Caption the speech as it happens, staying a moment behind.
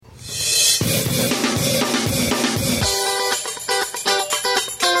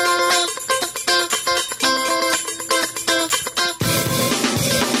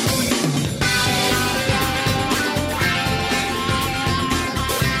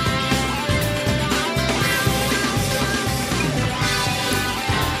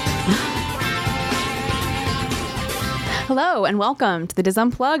Hello and welcome to the DIS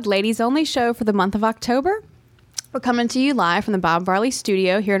Unplugged Ladies Only show for the month of October. We're coming to you live from the Bob Varley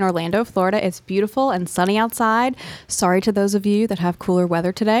studio here in Orlando, Florida. It's beautiful and sunny outside. Sorry to those of you that have cooler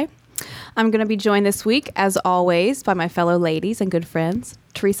weather today. I'm going to be joined this week, as always, by my fellow ladies and good friends,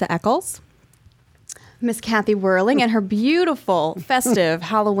 Teresa Eccles, Miss Kathy Whirling and her beautiful, festive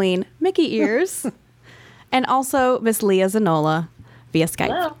Halloween Mickey ears, and also Miss Leah Zanola via Skype.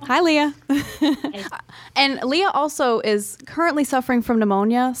 Hello. Hi, Leah. And Leah also is currently suffering from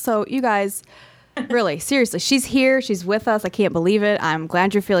pneumonia, so you guys... Really, seriously, she's here. She's with us. I can't believe it. I'm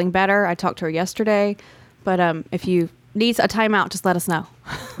glad you're feeling better. I talked to her yesterday. But if you need a timeout, just let us know.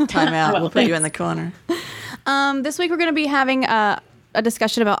 Timeout. We'll put you in the corner. This week we're going to be having a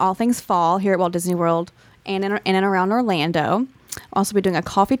discussion about all things fall here at Walt Disney World and in and around Orlando. We'll also be doing a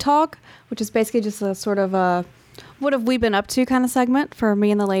coffee talk, which is basically just a sort of a what have we been up to kind of segment for me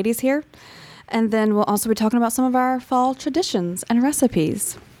and the ladies here. And then we'll also be talking about some of our fall traditions and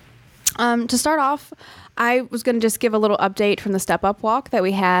recipes. To start off, I was going to just give a little update from the Step Up Walk that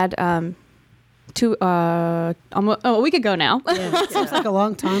we had a week ago now. Yeah, it seems like a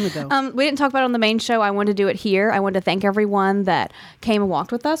long time ago. We didn't talk about it on the main show. I wanted to do it here. I wanted to thank everyone that came and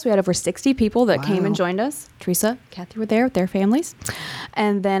walked with us. We had over 60 people that came and joined us. Teresa, Kathy were there with their families.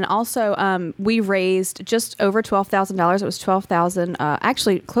 And then also we raised just over $12,000. It was $12,000,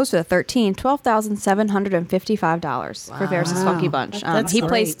 actually closer to $13,755 for Versus Funky Bunch. That's he great.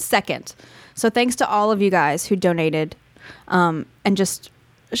 placed second. So thanks to all of you guys who donated and just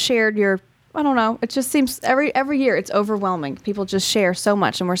shared your... I don't know. It just seems every year it's overwhelming. People just share so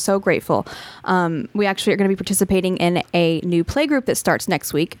much, and we're so grateful. We actually are going to be participating in a new playgroup that starts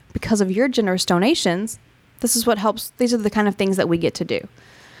next week because of your generous donations. This is what helps. These are the kind of things that we get to do.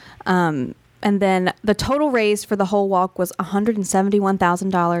 And then the total raised for the whole walk was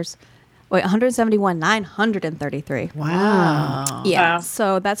 $171,000. Wait, $171,933. Wow. Yeah, Wow.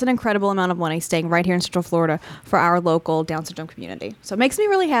 so that's an incredible amount of money staying right here in Central Florida for our local Down syndrome community. So it makes me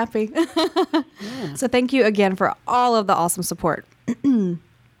really happy. So thank you again for all of the awesome support.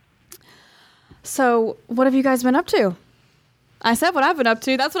 So what have you guys been up to? I said what I've been up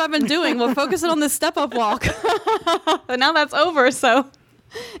to. That's what I've been doing. We're focusing on this Step Up Walk. But now that's over, so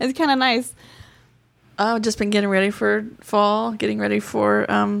it's kind of nice. I've just been getting ready for fall, getting ready for...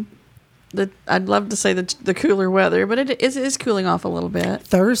 I'd love to say the cooler weather, but it is cooling off a little bit.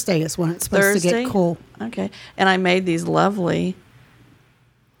 Thursday is when it's supposed to get cool. Okay. And I made these lovely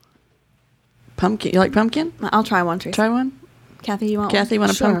pumpkin. You like pumpkin? I'll try one, Teresa. Try one? Kathy, you want Kathy, you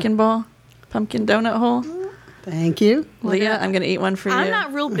want a Sure. pumpkin ball? Pumpkin donut hole? Thank you. Leah, I'm going to eat one for you. I'm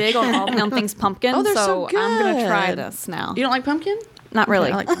not real big on things pumpkin, Oh, they're so I'm going to try good. this now. You don't like pumpkin? Not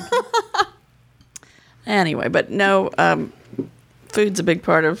really. Okay, I like pumpkin. Anyway, but no, food's a big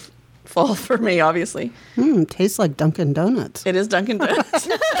part of fall for me, obviously. Tastes like Dunkin' Donuts. It is Dunkin' Donuts.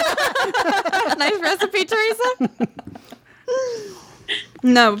 Nice recipe, Teresa.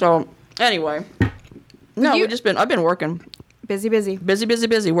 No. So, anyway. No, I've been working. Busy. Busy,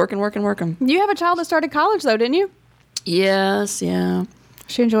 working. You have a child that started college, though, didn't you? Yes, yeah. Is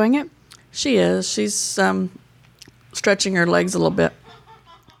she enjoying it? She is. She's stretching her legs a little bit.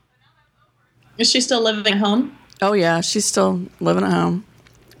 Is she still living at home? Oh, yeah, she's still living at home.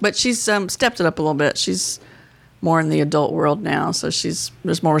 But she's stepped it up a little bit. She's more in the adult world now, so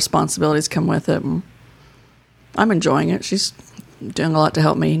there's more responsibilities come with it. And I'm enjoying it. She's doing a lot to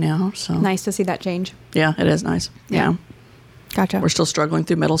help me now. So Nice to see that change. Yeah, it is nice. Yeah. Gotcha. We're still struggling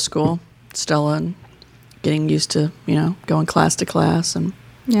through middle school, Stella, and getting used to, going class to class. And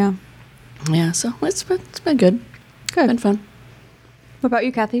Yeah. yeah, so it's been good. Good. Been fun. What about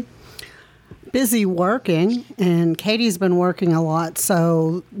you, Kathy? Busy working, and Katie's been working a lot.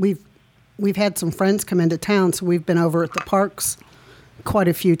 So we've had some friends come into town, so we've been over at the parks quite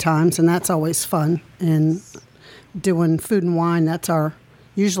a few times, and that's always fun. And doing food and wine, that's our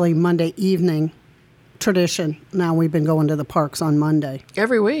usually Monday evening tradition. Now we've been going to the parks on Monday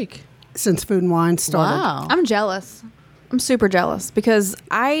Every week. since food and wine started. Wow. I'm jealous. I'm super jealous because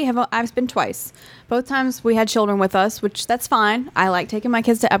I've been twice. Both times we had children with us, which that's fine. I like taking my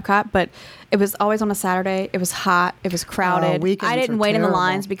kids to Epcot, but it was always on a Saturday. It was hot. It was crowded. weekends I didn't are wait in the terrible.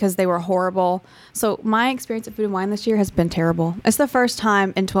 lines because they were horrible. So my experience at Food and Wine this year has been terrible. It's the first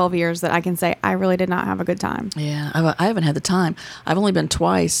time in 12 years that I can say I really did not have a good time. Yeah, I haven't had the time. I've only been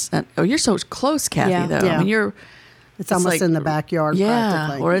twice. You're so close, Kathy, Yeah. though. Yeah. I mean, It's almost like- in the backyard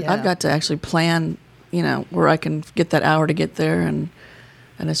practically. Or Yeah. I've got to actually plan, where I can get that hour to get there, and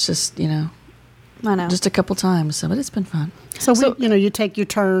it's just, I know. just a couple times. So, but it's been fun. So, you take your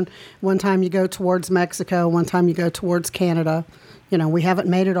turn. One time you go towards Mexico. One time you go towards Canada. We haven't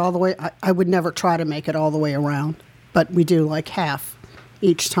made it all the way. I would never try to make it all the way around. but we do like half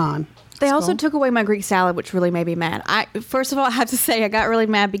each time. They also took away my Greek salad, which really made me mad. First of all, I have to say I got really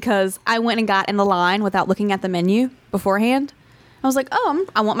mad because I went and got in the line without looking at the menu beforehand. I was like,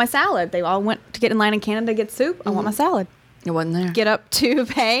 I want my salad. They all went to get in line in Canada to get soup. I want my salad. It wasn't there. Get up to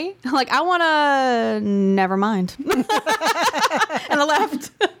pay. I'm like, I want to... Never mind. And I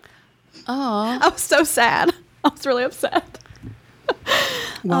left. Oh. I was so sad. I was really upset.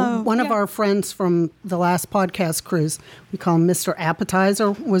 Well, one of our friends from the last podcast cruise, we call him Mr.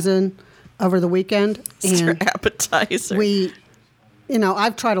 Appetizer, was in over the weekend. Mr. And Appetizer.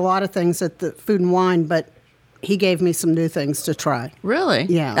 I've tried a lot of things at the Food and Wine, but he gave me some new things to try. Really?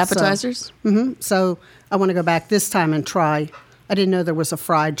 Yeah. Appetizers? So I want to go back this time and try. I didn't know there was a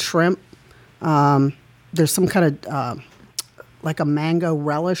fried shrimp. There's some kind of like a mango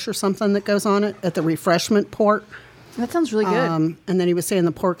relish or something that goes on it at the refreshment port. That sounds really good. And then he was saying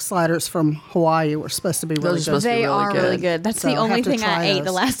the pork sliders from Hawaii were supposed to be really good. They are really good. That's the only thing I ate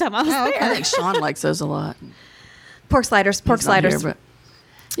the last time I was there. I think Sean likes those a lot. Pork sliders. He's not here, but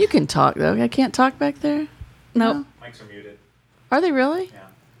you can talk, though. I can't talk back there? Nope. Mics are muted. Are they really? Yeah.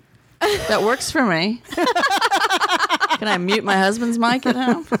 That works for me. Can I mute my husband's mic at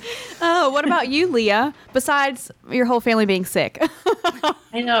home? Oh, what about you, Leah? Besides your whole family being sick.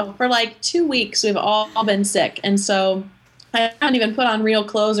 I know. For like 2 weeks, we've all been sick. And so I haven't even put on real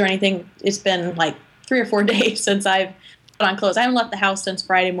clothes or anything. It's been like 3 or 4 days since I've put on clothes. I haven't left the house since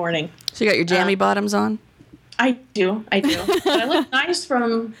Friday morning. So you got your jammy bottoms on? I do. But I look nice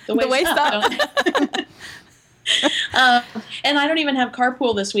from the waist up. And I don't even have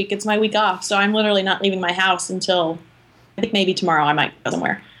carpool this week. It's my week off. So I'm literally not leaving my house until I think maybe tomorrow I might go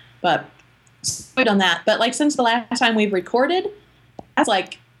somewhere. But I've done that. But like since the last time we've recorded, that's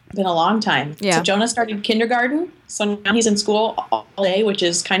like been a long time. Yeah. So Jonah started kindergarten. So now he's in school all day, which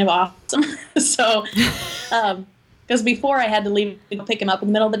is kind of awesome. So, because before I had to leave to go pick him up in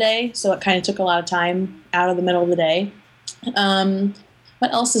the middle of the day. So it kind of took a lot of time out of the middle of the day.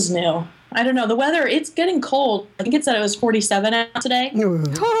 What else is new? I don't know. The weather, it's getting cold. I think it said it was 47 out today. I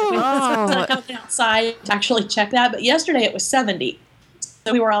went outside to actually check that. But yesterday it was 70.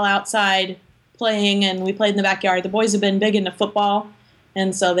 So we were all outside playing, and we played in the backyard. The boys have been big into football,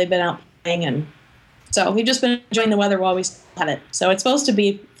 and so they've been out playing. And so we've just been enjoying the weather while we still have it. So it's supposed to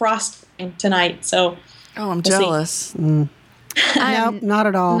be frosting tonight. So I'm jealous. No, not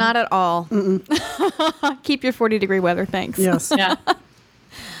at all. Not at all. Keep your 40-degree weather, thanks. Yes. yeah.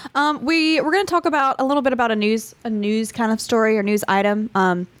 We're going to talk about a little bit about a news kind of story or news item.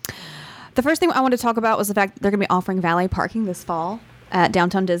 The first thing I want to talk about was the fact that they're going to be offering valet parking this fall at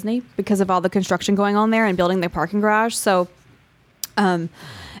Downtown Disney because of all the construction going on there and building their parking garage. So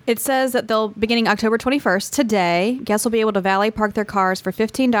it says that they'll, beginning October 21st, today, guests will be able to valet park their cars for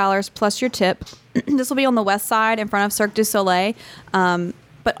 $15 plus your tip. This will be on the west side in front of Cirque du Soleil,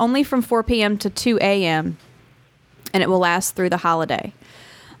 but only from 4 p.m. to 2 a.m., and it will last through the holiday.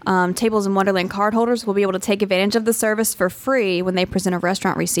 Tables and Wonderland cardholders will be able to take advantage of the service for free when they present a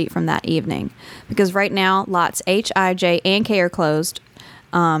restaurant receipt from that evening. Because right now, lots H, I, J, and K are closed.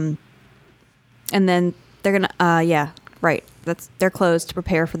 And then they're going to, they're closed to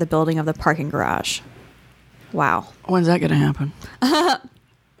prepare for the building of the parking garage. Wow. When's that going to happen?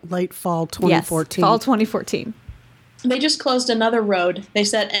 Late fall 2014. Yes, fall 2014. They just closed another road. They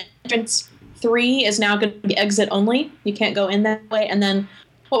said entrance 3 is now going to be exit only. You can't go in that way. And then,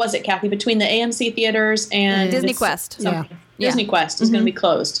 what was it, Kathy? Between the AMC theaters and Disney Quest. Disney Quest is going to be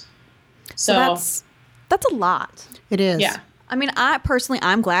closed. So that's a lot. It is. Yeah. I mean,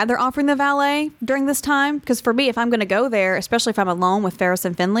 I'm glad they're offering the valet during this time because for me, if I'm going to go there, especially if I'm alone with Ferris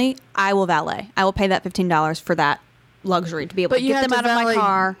and Finley, I will valet. I will pay that $15 for that luxury to be able to get them out of my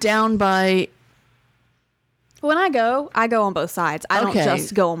car. Down by. When I go on both sides. I don't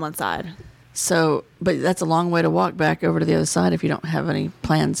just go on one side. So, but that's a long way to walk back over to the other side if you don't have any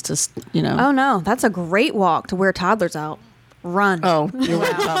plans to, Oh, no. That's a great walk to wear toddlers out. Run. Oh, you're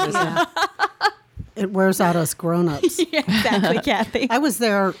right. Toddlers out. It wears out us grown-ups. Yeah, exactly, Kathy. I was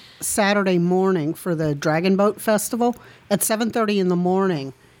there Saturday morning for the Dragon Boat Festival. At 7:30 in the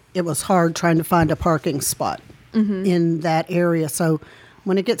morning, it was hard trying to find a parking spot in that area. So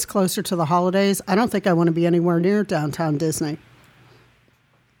when it gets closer to the holidays, I don't think I want to be anywhere near Downtown Disney.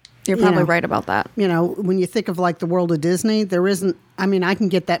 You're probably right about that. When you think of like the world of Disney, there isn't, I can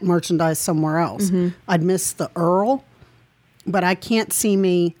get that merchandise somewhere else. I'd miss the Earl, but I can't see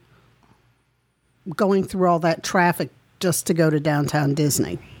me going through all that traffic just to go to Downtown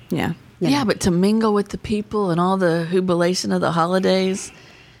Disney. Yeah. Yeah, but to mingle with the people and all the jubilation of the holidays.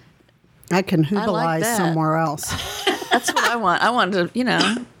 I can I like hoobalize that. somewhere else. That's what I want. I want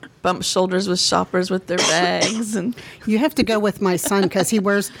to, bump shoulders with shoppers with their bags. And You have to go with my son because he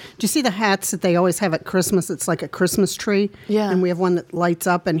wears. Do you see the hats that they always have at Christmas? It's like a Christmas tree. Yeah. And we have one that lights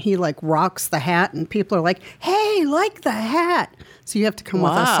up, and he like rocks the hat, and people are like, "Hey, like the hat." So you have to come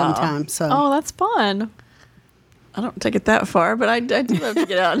with us Wow. sometime. So Oh, that's fun. I don't take it that far, but I do love to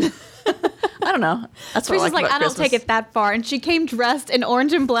get out. I don't know. That's what Teresa's I like about I don't take Christmas. it that far. And she came dressed in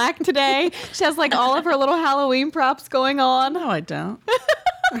orange and black today. She has like all of her little Halloween props going on. No, I don't.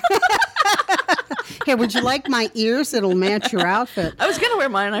 Here, would you like my ears? It'll match your outfit. I was going to wear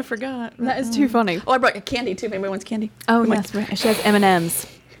mine and I forgot. That is too funny. Oh, I brought candy too. If anybody wants candy. Oh, Come on. yes. Right. She has M&M's.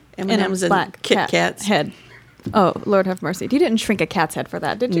 M&M's and black Kit cat Kats. head. Oh, Lord have mercy. You didn't shrink a cat's head for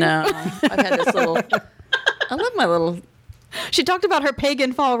that, did you? No, I've had this little. I love my little. She talked about her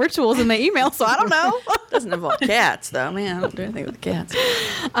pagan fall rituals in the email, so I don't know. Doesn't involve cats though. Man, I don't do anything with cats.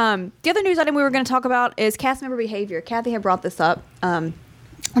 The other news item we were going to talk about is cast member behavior. Kathy had brought this up,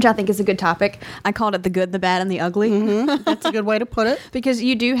 which I think is a good topic. I called it the good, the bad, and the ugly. That's a good way to put it. Because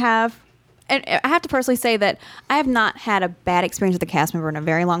you do have, and I have to personally say that I have not had a bad experience with a cast member in a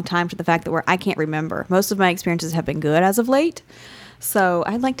very long time, to the fact that where I can't remember. Most of my experiences have been good as of late. So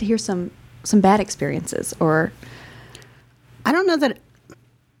I'd like to hear some bad experiences. Or I don't know that.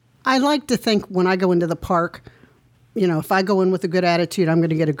 I like to think when I go into the park, if I go in with a good attitude, I'm going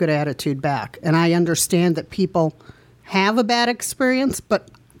to get a good attitude back. And I understand that people have a bad experience,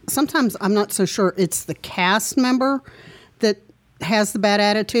 but sometimes I'm not so sure it's the cast member that has the bad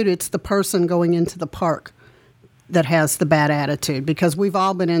attitude. It's the person going into the park that has the bad attitude, because we've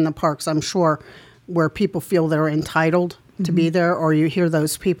all been in the parks, I'm sure, where people feel they're entitled to be there, or you hear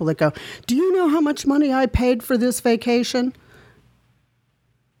those people that go, "Do you know how much money I paid for this vacation?"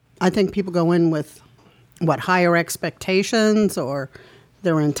 I think people go in with, higher expectations, or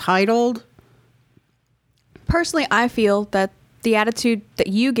they're entitled. personally, I feel that the attitude that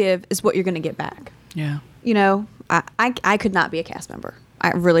you give is what you're going to get back. Yeah. I could not be a cast member.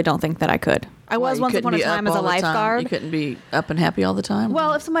 I really don't think that I could. I was once upon a time as a lifeguard. You couldn't be up and happy all the time?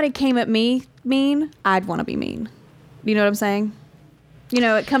 Well, if somebody came at me mean, I'd want to be mean. You know what I'm saying?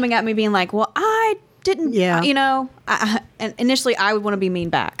 Coming at me being like, well, I didn't, and initially I would want to be mean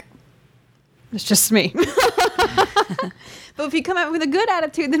back. It's just me. But if you come at me with a good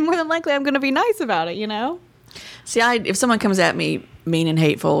attitude, then more than likely I'm going to be nice about it, See, if someone comes at me mean and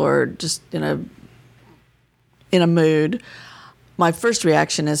hateful or just in a mood, my first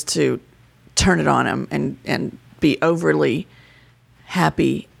reaction is to turn it on them and be overly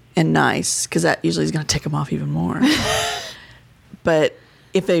happy and nice, because that usually is going to tick them off even more. But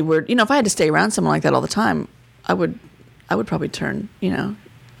if they were, if I had to stay around someone like that all the time, I would probably turn,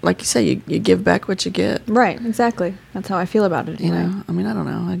 like you say, you give back what you get. Right, exactly. That's how I feel about it. Anyway. I mean, I don't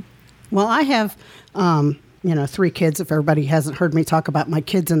know. Well, I have, 3 kids, if everybody hasn't heard me talk about my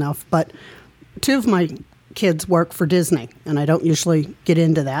kids enough, but 2 of my kids work for Disney, and I don't usually get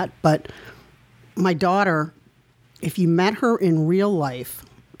into that, but my daughter, if you met her in real life,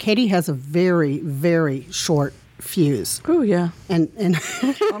 Katie has a very, very short fuse. Oh, yeah. And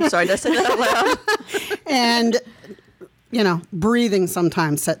I'm sorry, did I say that out loud? And, breathing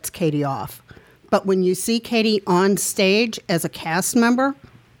sometimes sets Katie off. But when you see Katie on stage as a cast member,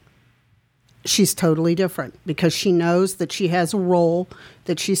 she's totally different, because she knows that she has a role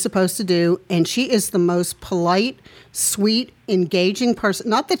that she's supposed to do, and she is the most polite, sweet, engaging person.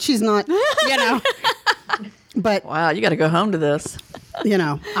 Not that she's not, but Wow, you got to go home to this.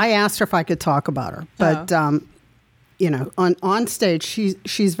 I asked her if I could talk about her, but on stage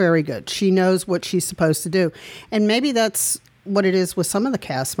she's very good. She knows what she's supposed to do, and maybe that's what it is with some of the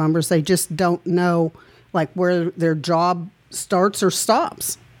cast members. They just don't know where their job starts or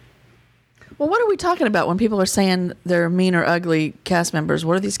stops. Well, what are we talking about when people are saying they're mean or ugly cast members?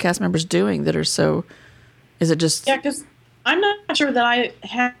 What are these cast members doing that are so... Is it just... Yeah, because I'm not sure that I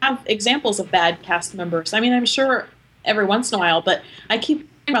have examples of bad cast members. I mean, I'm sure every once in a while, but I keep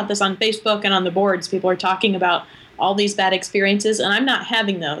hearing about this on Facebook and on the boards. People are talking about all these bad experiences, and I'm not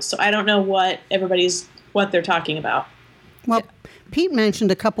having those, so I don't know what they're talking about. Well, Pete mentioned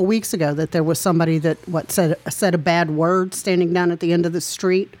a couple weeks ago that there was somebody that said a bad word standing down at the end of the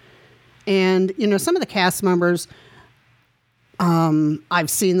street. And, some of the cast members, I've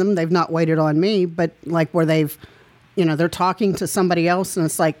seen them, they've not waited on me, but where they've, they're talking to somebody else and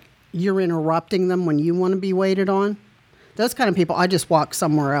it's like you're interrupting them when you want to be waited on. Those kind of people, I just walk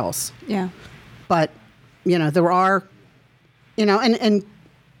somewhere else. Yeah. But, there are, and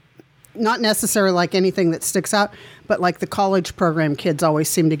not necessarily anything that sticks out, but the college program kids always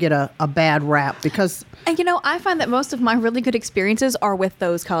seem to get a bad rap because... And I find that most of my really good experiences are with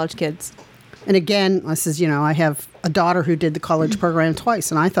those college kids. And again, I says, I have a daughter who did the college program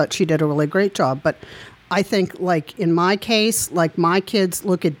twice, and I thought she did a really great job. But I think, like in my case, like my kids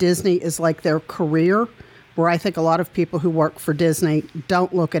look at Disney as like their career, where I think a lot of people who work for Disney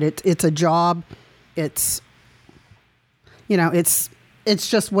don't look at it. It's a job. It's, it's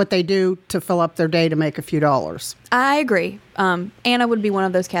just what they do to fill up their day to make a few dollars. I agree. Anna would be one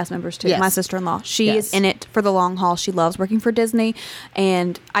of those cast members too. Yes. My sister-in-law. She Yes. is in it for the long haul. She loves working for Disney,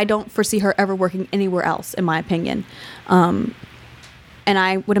 and I don't foresee her ever working anywhere else, in my opinion. And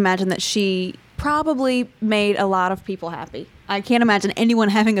I would imagine that she probably made a lot of people happy. I can't imagine anyone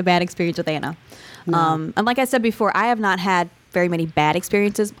having a bad experience with Anna. No. And like I said before, I have not had very many bad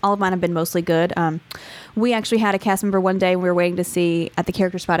experiences. All of mine have been mostly good. We actually had a cast member one day we were waiting to see at the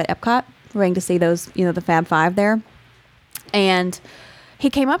character spot at Epcot. We were waiting to see those, the Fab Five there. And he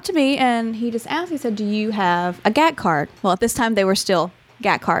came up to me and he just asked, he said, do you have a GAT card? Well, at this time they were still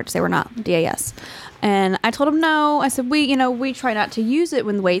GAT cards. They were not DIS. And I told him no. I said, we try not to use it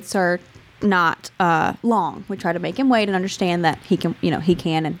when the waits are not long. We try to make him wait and understand that he can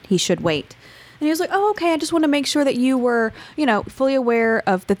and he should wait. And he was like, oh, okay, I just want to make sure that you were, fully aware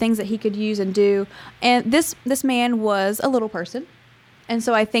of the things that he could use and do. And this man was a little person. And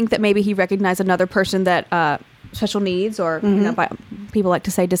so I think that maybe he recognized another person that special needs or, people like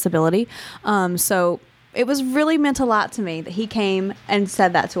to say disability. So it was really meant a lot to me that he came and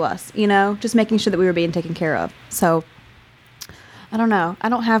said that to us, just making sure that we were being taken care of. So I don't know. I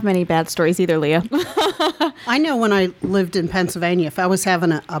don't have many bad stories either, Leah. I know when I lived in Pennsylvania, if I was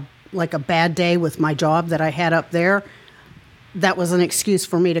having a bad day with my job that I had up there, that was an excuse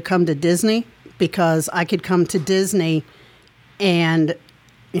for me to come to Disney, because I could come to Disney and,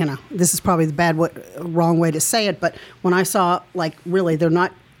 this is probably the wrong way to say it, but when I saw, really, they're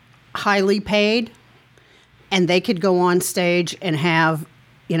not highly paid and they could go on stage and have,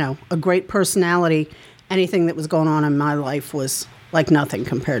 a great personality, anything that was going on in my life was like nothing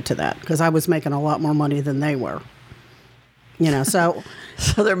compared to that, because I was making a lot more money than they were. So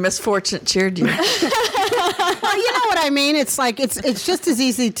their misfortune cheered you. Well, you know what I mean? It's like it's just as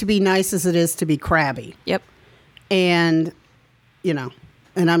easy to be nice as it is to be crabby. Yep. And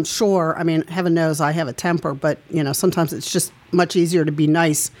and I'm sure, heaven knows I have a temper, but sometimes it's just much easier to be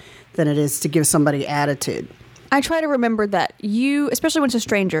nice than it is to give somebody attitude. I try to remember that especially when it's a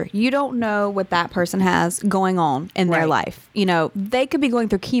stranger, you don't know what that person has going on in their life. They could be going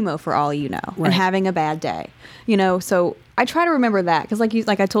through chemo for all you know, and having a bad day. So I try to remember that, because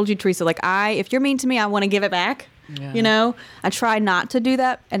like I told you, Teresa, if you're mean to me, I want to give it back. Yeah. I try not to do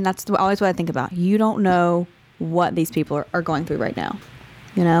that, and that's always what I think about. You don't know what these people are going through right now.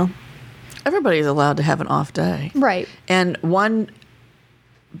 Everybody's allowed to have an off day, right? And one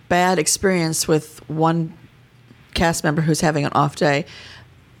bad experience with one cast member who's having an off day,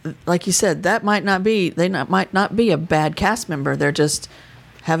 like you said, that might not be a bad cast member. They're just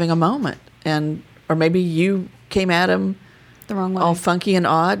having a moment, or maybe you came at them the wrong way, all funky and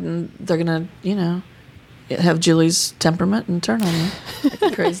odd, and they're gonna have Julie's temperament and turn on you like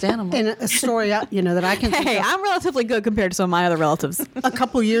a crazed animal. And a story that I can think of. I'm relatively good compared to some of my other relatives. A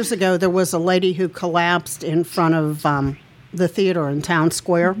couple years ago, there was a lady who collapsed in front of the theater in Town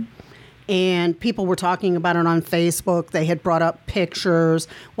Square. And people were talking about it on Facebook. They had brought up pictures.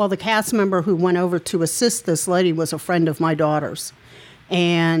 Well, the cast member who went over to assist this lady was a friend of my daughter's.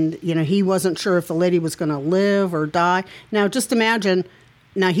 And, he wasn't sure if the lady was going to live or die. Now, just imagine,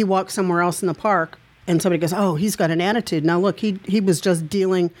 he walks somewhere else in the park and somebody goes, oh, he's got an attitude. Now, look, he was just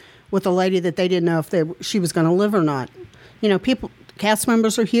dealing with a lady that they didn't know if she was going to live or not. Cast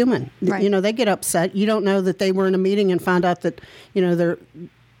members are human. Right. They get upset. You don't know that they were in a meeting and found out that,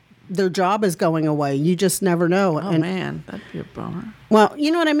 their job is going away. You just never know. Oh, man, that'd be a bummer. Well,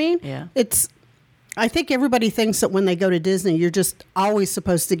 you know what I mean? Yeah. I think everybody thinks that when they go to Disney, you're just always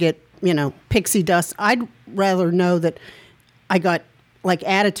supposed to get, pixie dust. I'd rather know that I got,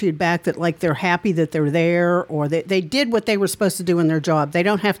 attitude back, that, they're happy that they're there, or they did what they were supposed to do in their job. They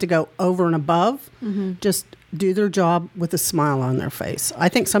don't have to go over and above. Mm-hmm. Just do their job with a smile on their face. I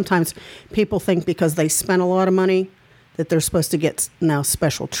think sometimes people think because they spent a lot of money that they're supposed to get now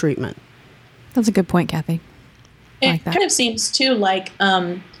special treatment. That's a good point, Kathy. It kind of seems, too, like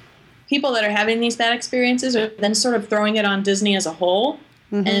people that are having these bad experiences are then sort of throwing it on Disney as a whole,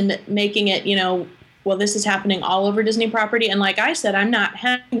 mm-hmm. and making it, well, this is happening all over Disney property. And like I said, I'm not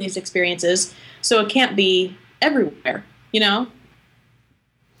having these experiences, so it can't be everywhere,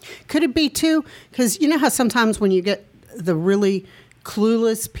 Could it be, too, because you know how sometimes when you get the really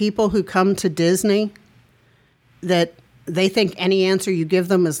clueless people who come to Disney, that they think any answer you give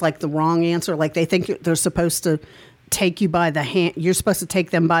them is the wrong answer. They think they're supposed to take you by the hand. You're supposed to take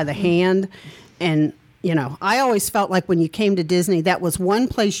them by the hand. And, I always felt like when you came to Disney, that was one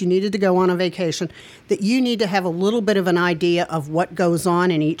place you needed to go on a vacation, that you need to have a little bit of an idea of what goes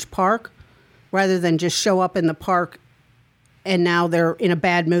on in each park rather than just show up in the park and now they're in a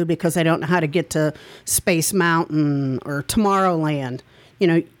bad mood because they don't know how to get to Space Mountain or Tomorrowland.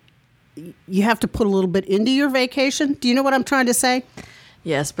 You have to put a little bit into your vacation. Do you know what I'm trying to say?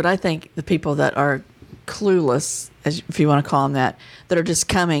 Yes, but I think the people that are clueless, if you want to call them that are just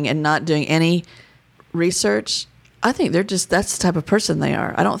coming and not doing any research, I think that's the type of person they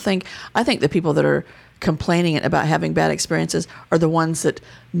are. I think the people that are complaining about having bad experiences are the ones that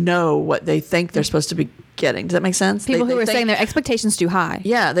know what they think they're supposed to be getting. Does that make sense? People who are think, saying their expectations too high.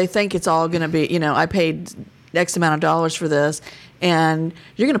 Yeah, they think it's all going to be, I paid X amount of dollars for this, and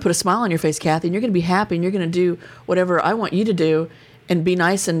you're going to put a smile on your face, Kathy, and you're going to be happy, and you're going to do whatever I want you to do and be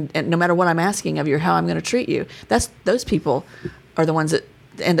nice, and no matter what I'm asking of you or how I'm going to treat you. Those people are the ones that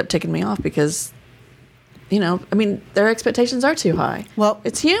end up ticking me off because, their expectations are too high. Well,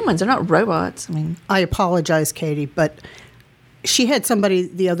 it's humans. They're not robots. I apologize, Katie, but she had somebody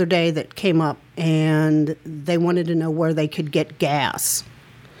the other day that came up and they wanted to know where they could get gas.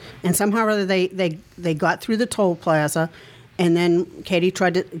 And somehow or other they got through the toll plaza, and then Katie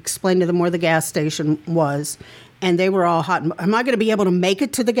tried to explain to them where the gas station was, and they were all hot. Am I going to be able to make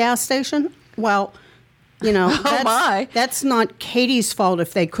it to the gas station? Well, that's not Katie's fault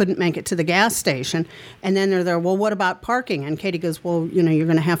if they couldn't make it to the gas station. And then they're there, well, what about parking? And Katie goes, well, you're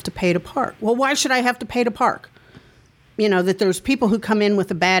going to have to pay to park. Well, why should I have to pay to park? That there's people who come in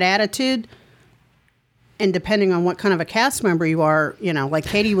with a bad attitude, and depending on what kind of a cast member you are, like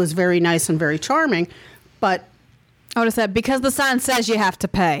Katie was very nice and very charming, but I would have said, because the sign says you have to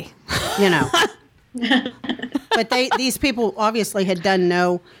pay. But these people obviously had done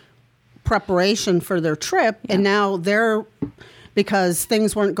no preparation for their trip, and now because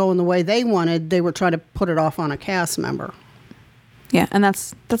things weren't going the way they wanted, they were trying to put it off on a cast member. Yeah, and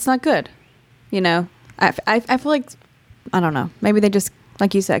that's not good. I feel like, I don't know, maybe they just,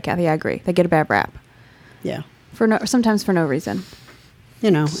 like you said, Kathy, I agree, they get a bad rap. Yeah. Sometimes for no reason.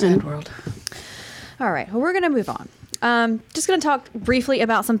 Sad world. All right, well, we're going to move on. Just going to talk briefly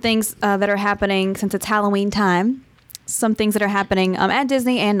about some things that are happening since it's Halloween time. Some things that are happening at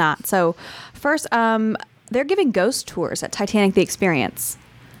Disney and not. So first, they're giving ghost tours at Titanic The Experience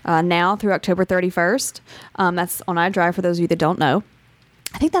now through October 31st. That's on iDrive for those of you that don't know.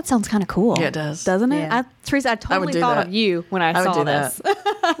 I think that sounds kind of cool. Yeah, it does. Doesn't it? Yeah. Teresa, I totally thought of you when I saw this.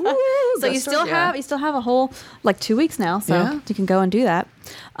 So you still have a whole 2 weeks now, so you can go and do that.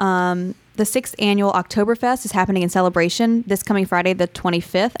 The 6th annual Oktoberfest is happening in Celebration this coming Friday the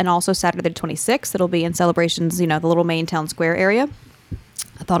 25th and also Saturday the 26th. It'll be in Celebration's, the little main town square area.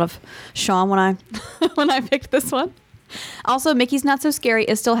 I thought of Sean when I picked this one. Also, Mickey's Not So Scary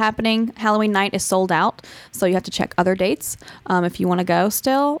is still happening. Halloween night is sold out, so you have to check other dates if you want to go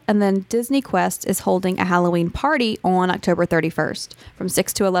still. And then Disney Quest is holding a Halloween party on October 31st from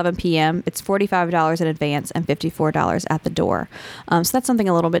 6 to 11 p.m. It's $45 in advance and $54 at the door. So that's something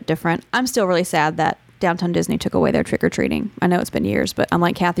a little bit different. I'm still really sad that Downtown Disney took away their trick-or-treating. I know it's been years, but I'm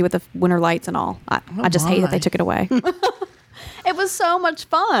like Kathy with the winter lights and all. I just hate that they took it away. It was so much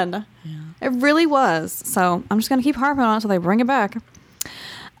fun. Yeah. It really was. So I'm just going to keep harping on it until they bring it back.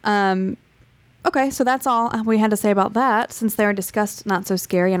 Okay, so that's all we had to say about that since they're discussed Not So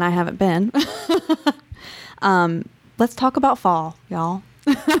Scary and I haven't been. Let's talk about fall, y'all.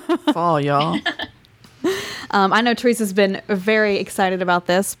 Fall, y'all. I know Teresa's been very excited about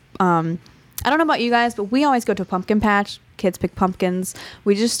this. I don't know about you guys, but we always go to a pumpkin patch. Kids pick pumpkins.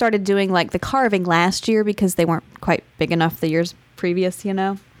 We just started doing the carving last year because they weren't quite big enough the years previous, We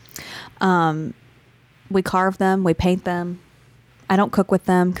carve them, we paint them. I don't cook with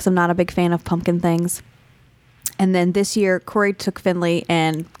them because I'm not a big fan of pumpkin things. And then this year, Corey took Finley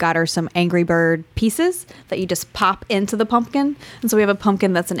and got her some Angry Bird pieces that you just pop into the pumpkin. And so we have a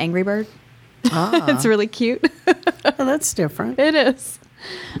pumpkin that's an Angry Bird. It's really cute. Oh, that's different. It is.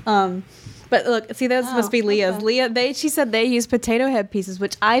 But look, see, those must be Leah's. Okay. Leah, she said they use potato head pieces,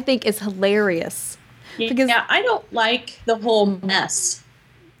 which I think is hilarious. Yeah, I don't like the whole mess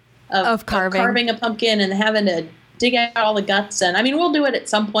of carving a pumpkin and having to dig out all the guts. And I mean, we'll do it at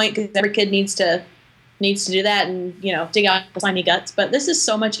some point because every kid needs to do that and dig out the slimy guts. But this is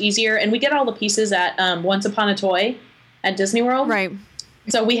so much easier, and we get all the pieces at Once Upon a Toy at Disney World. Right.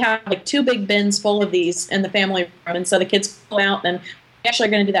 So we have 2 big bins full of these in the family room, and so the kids pull out and. We actually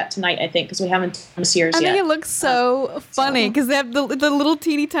are going to do that tonight, I think, because we haven't done this year's yet. I think it looks so funny because they have the little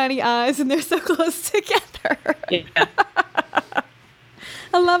teeny tiny eyes and they're so close together. Yeah.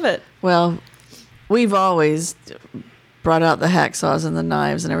 I love it. Well, we've always brought out the hacksaws and the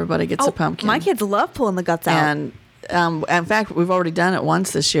knives, and everybody gets a pumpkin. My kids love pulling the guts out. And in fact, we've already done it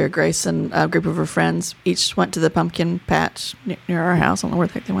once this year. Grace and a group of her friends each went to the pumpkin patch near our house. I don't know where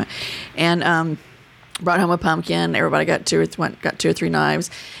the heck they went, and brought home a pumpkin. Everybody got two or three knives,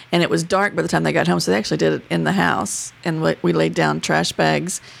 and it was dark by the time they got home. So they actually did it in the house, and we laid down trash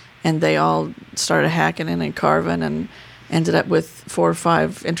bags, and they all started hacking in and carving, and ended up with 4 or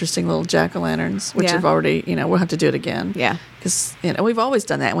 5 interesting little jack-o'-lanterns, which have already, we'll have to do it again. Yeah, because we've always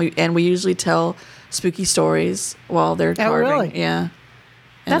done that, and we usually tell spooky stories while they're carving. Oh, really? Yeah.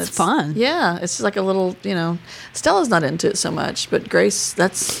 And that's fun. Yeah, it's just like a little, Stella's not into it so much, but Grace,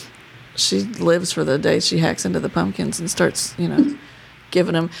 she lives for the day she hacks into the pumpkins and starts,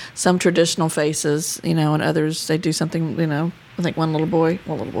 giving them some traditional faces, and others, they do something, I think one little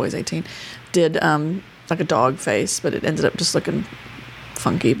boy's 18, did like a dog face, but it ended up just looking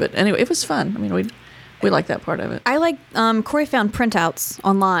funky. But anyway, it was fun. I mean, we like that part of it. I like, Corey found printouts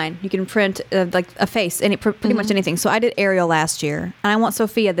online. You can print like a face, pretty much anything. So I did Ariel last year, and I want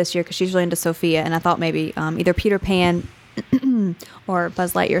Sophia this year because she's really into Sophia, and I thought maybe either Peter Pan or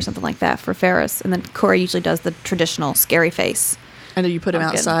Buzz Lightyear or something like that for Ferris. And then Corey usually does the traditional scary face. And you put him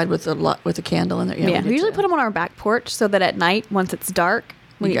outside with a candle in there. Yeah, we usually put him on our back porch so that at night, once it's dark,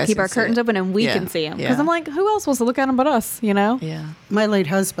 we keep our curtains open and we can see him. Because I'm like, who else wants to look at him but us, Yeah. My late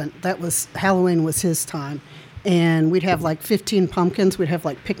husband, Halloween was his time. And we'd have like 15 pumpkins. We'd have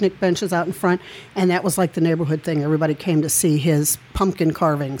like picnic benches out in front. And that was like the neighborhood thing. Everybody came to see his pumpkin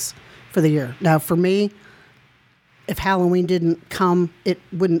carvings for the year. Now, for me, if Halloween didn't come, it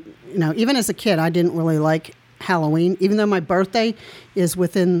wouldn't, even as a kid, I didn't really like Halloween, even though my birthday is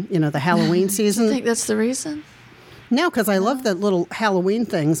within, the Halloween season. Do you think that's the reason? No, because I love the little Halloween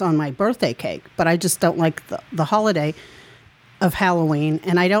things on my birthday cake, but I just don't like the holiday of Halloween.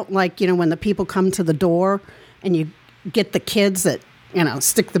 And I don't like, when the people come to the door and you get the kids that,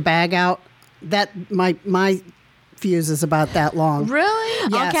 stick the bag out. That, my fuse is about that long.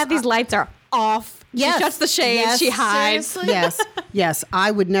 Really? Yes. All Kathy's lights are off. Yes. She shuts the shades. Yes. She hides. Seriously? Yes. I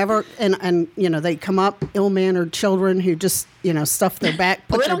would never, and they come up, ill-mannered children who just, stuff their back.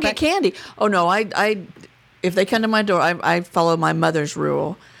 They don't get candy. Oh, no, if they come to my door, I follow my mother's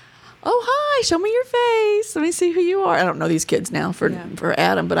rule. Oh, hi, show me your face. Let me see who you are. I don't know these kids now for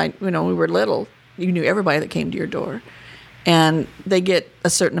Adam, but we were little. You knew everybody that came to your door. And they get a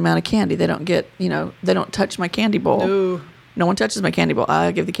certain amount of candy. They don't get, they don't touch my candy bowl. No one touches my candy bowl.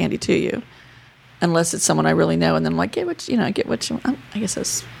 I give the candy to you. Unless it's someone I really know. And then I'm like, get what you want. I guess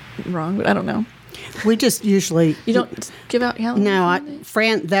that's wrong, but I don't know. We just usually... You don't give out Halloween candy?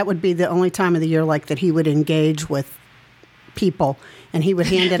 Fran, that would be the only time of the year like that he would engage with people, and he would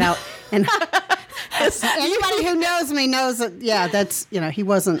hand it out. And anybody who knows me knows that, that's, he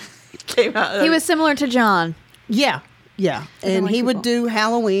wasn't... Came out he was similar to John. Yeah. And he would do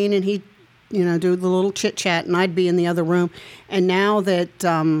Halloween, and he'd, do the little chit-chat, and I'd be in the other room. And now that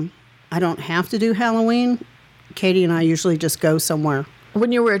I don't have to do Halloween, Katie and I usually just go somewhere.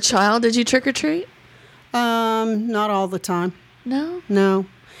 When you were a child, did you trick or treat? Not all the time. No,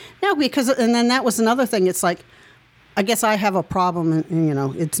 because, and then that was another thing. It's like, I guess I have a problem,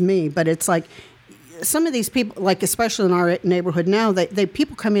 and it's me, but it's like some of these people, like especially in our neighborhood now, they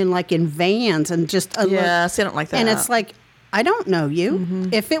people come in like in vans and just see, I don't like that. And it's like, I don't know you.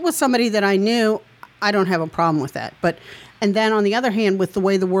 Mm-hmm. If it was somebody that I knew, I don't have a problem with that. And then on the other hand, with the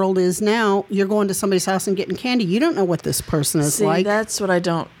way the world is now, you're going to somebody's house and getting candy. You don't know what this person is like. That's what I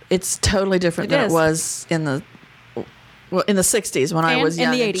don't. It's totally different than it was in the 60s when I was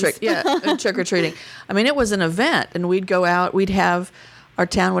young. In the 80s. And trick or treating. I mean, it was an event, and we'd go out. Our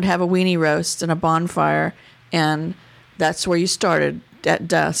town would have a weenie roast and a bonfire, and that's where you started at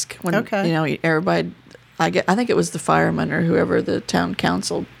dusk. When everybody, I think it was the firemen or whoever, the town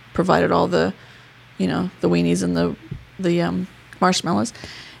council provided all the, the weenies and the marshmallows,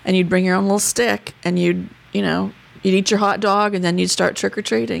 and you'd bring your own little stick, and you'd eat your hot dog, and then you'd start trick or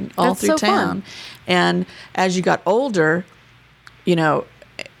treating all through town. Fun. And as you got older, you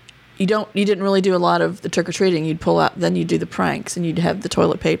didn't really do a lot of the trick or treating. You'd pull out, then you'd do the pranks, and you'd have the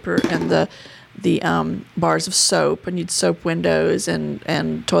toilet paper and the bars of soap, and you'd soap windows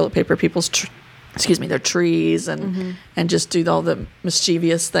and toilet paper people's their trees, and just do all the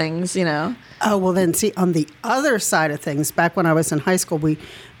mischievous things, Oh, well then, see, on the other side of things, back when I was in high school,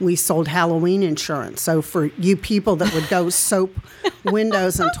 we sold Halloween insurance. So for you people that would go soap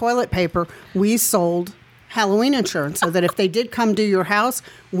windows and toilet paper, we sold Halloween insurance so that if they did come to your house,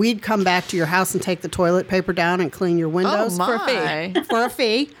 we'd come back to your house and take the toilet paper down and clean your windows for a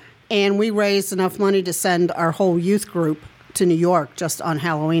fee. And we raised enough money to send our whole youth group to New York just on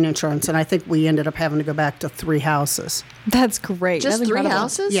Halloween insurance, and I think we ended up having to go back to 3 houses. That's great. Just That's 3 incredible.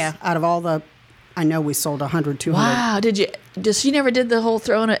 houses? Yeah, out of all the, I know we sold 100, 200. Wow. Did you? Just you never did the whole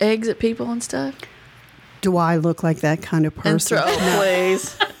throwing of eggs at people and stuff? Do I look like that kind of person? And throw,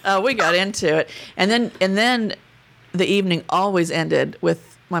 please. We got into it, and then the evening always ended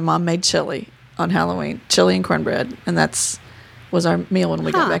with my mom made chili on Halloween, chili and cornbread, and was our meal when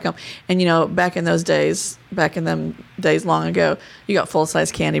we got back home. And back in those days, back in them days long ago, you got full size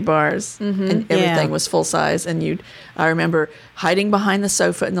candy bars, and everything was full size. And I remember hiding behind the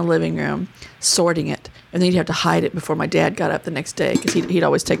sofa in the living room, sorting it, and then you'd have to hide it before my dad got up the next day because he'd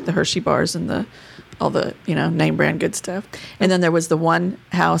always take the Hershey bars and all the name brand good stuff. And then there was the one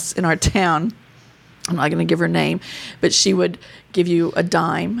house in our town. I'm not going to give her name, but she would give you a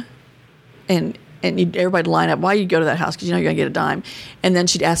dime, and everybody line up. Why you go to that house? Because you're going to get a dime, and then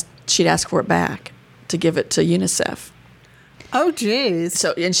she'd ask for it back to give it to UNICEF. Oh, geez.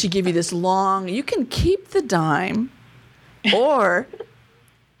 So and she'd give you this long. You can keep the dime, or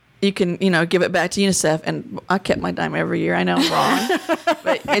you can give it back to UNICEF. And I kept my dime every year. I know I'm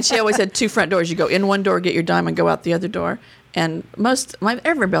wrong, and she always had 2 front doors. You go in one door, get your dime, and go out the other door. And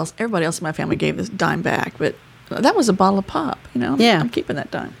everybody else in my family gave this dime back, but that was a bottle of pop. Yeah. I'm keeping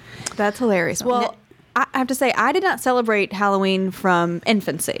that dime. That's hilarious. Well, I have to say, I did not celebrate Halloween from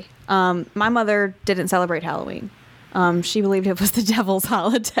infancy. My mother didn't celebrate Halloween. She believed it was the devil's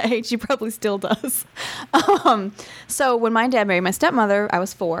holiday. She probably still does. So when my dad married my stepmother, I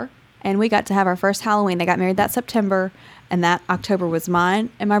was 4, and we got to have our first Halloween. They got married that September, and that October was mine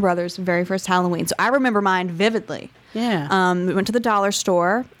and my brother's very first Halloween. So I remember mine vividly. Yeah. We went to the dollar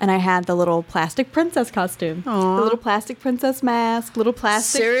store, and I had the little plastic princess costume. Aww. The little plastic princess mask, little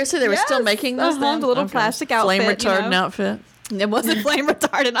plastic. Seriously? They were still making those then? The little plastic outfit. Flame retardant outfit? It wasn't flame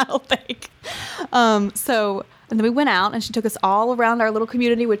retardant, I don't think. And then we went out, and she took us all around our little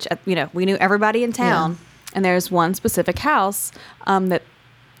community, which, we knew everybody in town. Yeah. And there's one specific house that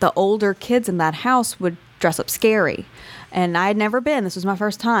the older kids in that house would dress up scary. And I had never been. This was my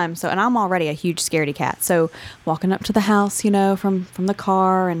first time. And I'm already a huge scaredy cat. So walking up to the house, from the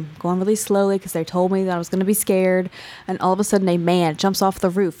car and going really slowly because they told me that I was going to be scared. And all of a sudden a man jumps off the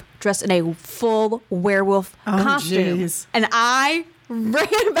roof dressed in a full werewolf costume. Geez. And I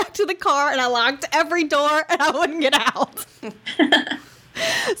ran back to the car and I locked every door and I wouldn't get out.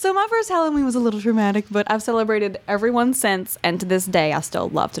 So my first Halloween was a little traumatic, but I've celebrated every one since. And to this day, I still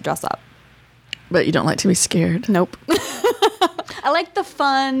love to dress up. But you don't like to be scared. Nope. I like the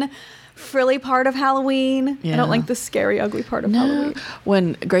fun, frilly part of Halloween. Yeah. I don't like the scary, ugly part of Halloween.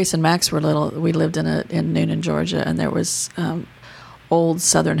 When Grace and Max were little, we lived in Noonan, Georgia, and there was old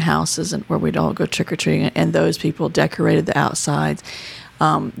Southern houses where we'd all go trick-or-treating, and those people decorated the outsides.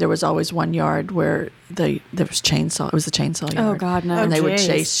 There was always one yard where there was chainsaw. It was the chainsaw yard. Oh, God, no. And they would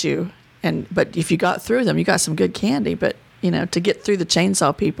chase you. But if you got through them, you got some good candy. But, to get through the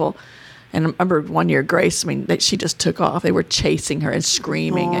chainsaw people... And I remember one year, Grace, she just took off. They were chasing her and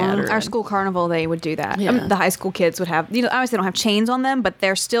screaming at her. Our school carnival, they would do that. Yeah. The high school kids would have, obviously they don't have chains on them, but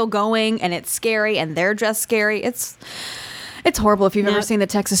they're still going, and it's scary, and they're dressed scary. It's horrible if you've ever seen the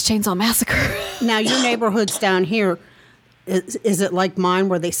Texas Chainsaw Massacre. Now, your neighborhoods down here, is it like mine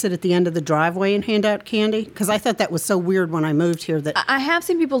where they sit at the end of the driveway and hand out candy? Because I thought that was so weird when I moved here. That I have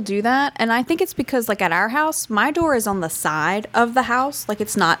seen people do that, and I think it's because, at our house, my door is on the side of the house.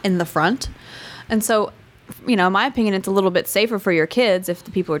 It's not in the front. And so, in my opinion, it's a little bit safer for your kids if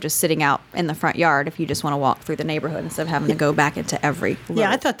the people are just sitting out in the front yard if you just want to walk through the neighborhood instead of having to go back into every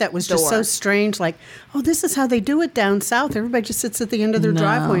little I thought that was door. just so strange. This is how they do it down south. Everybody just sits at the end of their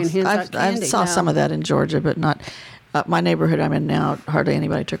driveway and hands out candy. I saw some of that in Georgia, but not... my neighborhood I'm in now, hardly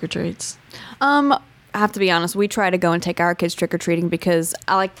anybody trick-or-treats. I have to be honest, we try to go and take our kids trick-or-treating because,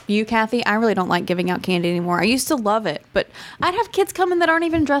 I like you, Kathy, I really don't like giving out candy anymore. I used to love it, but I'd have kids come in that aren't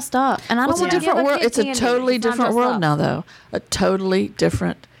even dressed up, and I don't want to give a kid It's a candy. totally It's not different dressed world up. now, though. A totally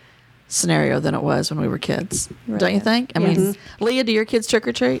different scenario than it was when we were kids. Right. Don't you think? I mean, Leah, do your kids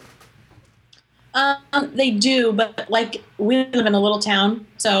trick-or-treat? They do, but we live in a little town,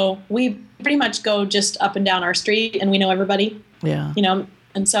 so we pretty much go just up and down our street, and we know everybody. Yeah.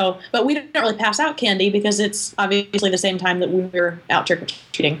 And so, but we don't really pass out candy because it's obviously the same time that we were out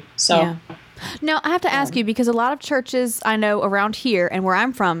trick-or-treating. So. Yeah. Now, I have to ask you, because a lot of churches I know around here and where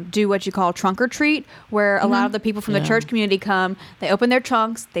I'm from do what you call trunk or treat, where a lot of the people from the church community come, they open their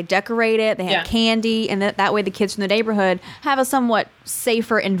trunks, they decorate it, they have candy, and that way the kids from the neighborhood have a somewhat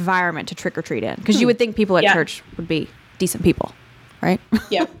safer environment to trick or treat in. Because you would think people at church would be decent people, right?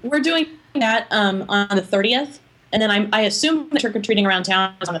 Yeah, we're doing that on the 30th, and then I assume the trick or treating around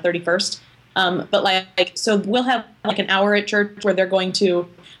town is on the 31st. But so we'll have like an hour at church where they're going to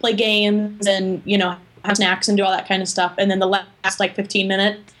play games and, have snacks and do all that kind of stuff. And then the last like 15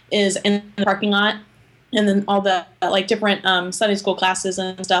 minutes is in the parking lot. And then all the like different Sunday school classes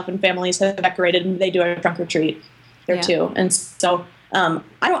and stuff and families have decorated and they do a trunk or treat there too. And so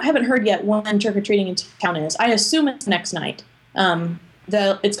haven't heard yet when trick or treating in town is. I assume it's next night.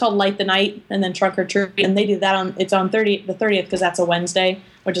 It's called Light the Night and then Trunk or Treat, and they do that on the 30th because that's a Wednesday,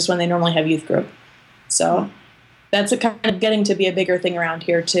 which is when they normally have youth group. So that's kind of getting to be a bigger thing around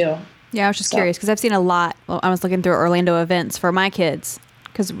here too. Yeah, I was just curious because I've seen a lot. Well, I was looking through Orlando events for my kids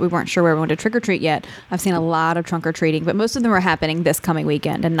because we weren't sure where we wanted to trick or treat yet. I've seen a lot of trunk or treating, but most of them are happening this coming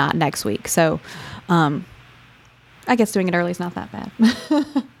weekend and not next week. So I guess doing it early is not that bad.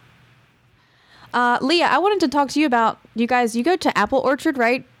 Leah, I wanted to talk to you about you guys. You go to Apple Orchard,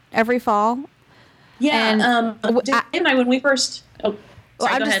 right? Every fall. Yeah. And when we first. Oh,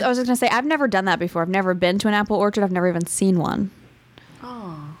 sorry, I was just gonna say I've never done that before. I've never been to an apple orchard. I've never even seen one.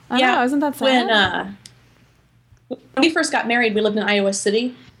 Oh. I know, isn't that sad? When we first got married, we lived in Iowa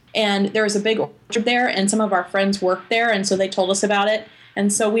City, and there was a big orchard there, and some of our friends worked there, and so they told us about it.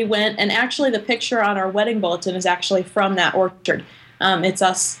 And so we went, and actually the picture on our wedding bulletin is actually from that orchard. It's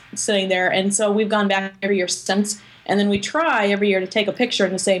us sitting there, and so we've gone back every year since, and then we try every year to take a picture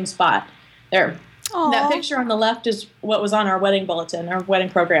in the same spot. There. Aww. That picture on the left is what was on our wedding bulletin, our wedding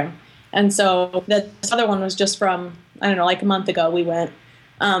program. And so this other one was just from, I don't know, like a month ago we went.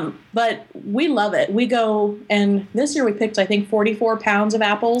 But we love it. We go, and this year we picked, I think, 44 pounds of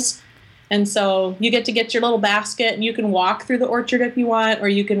apples. And so you get your little basket, and you can walk through the orchard if you want, or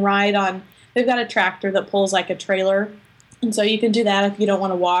you can ride on, they've got a tractor that pulls like a trailer. And so you can do that if you don't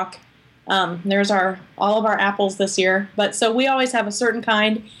want to walk. There's all of our apples this year. But so we always have a certain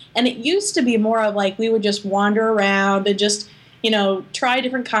kind. And it used to be more of like we would just wander around and just, try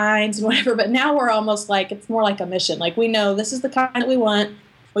different kinds and whatever. But now we're almost like, it's more like a mission. Like we know this is the kind that we want.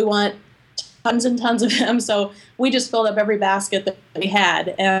 We want tons and tons of them. So we just filled up every basket that we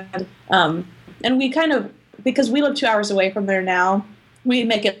had. And we kind of, because we live 2 hours away from there now, we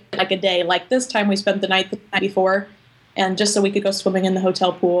make it like a day. Like this time we spent the night before. And just so we could go swimming in the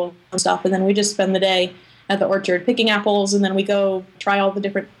hotel pool and stuff. And then we just spend the day at the orchard picking apples. And then we go try all the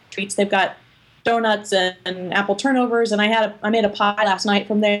different treats. They've got donuts and apple turnovers. And I made a pie last night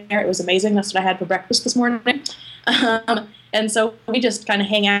from there. It was amazing. That's what I had for breakfast this morning. And so we just kind of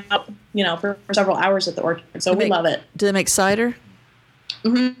hang out, for several hours at the orchard. So we love it. Do they make cider?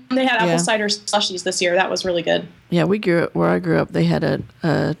 Mm-hmm. They had apple cider slushies this year. That was really good. Yeah, where I grew up, they had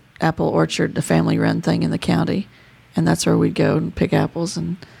a apple orchard, a family-run thing in the county. And that's where we'd go and pick apples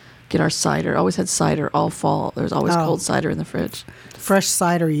and get our cider. Always had cider all fall. There was always cold cider in the fridge. Fresh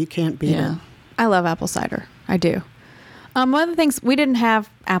cider, you can't beat it. I love apple cider. I do. One of the things, we didn't have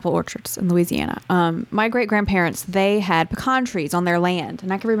apple orchards in Louisiana. My great-grandparents, they had pecan trees on their land.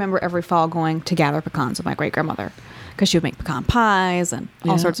 And I can remember every fall going to gather pecans with my great-grandmother because she would make pecan pies and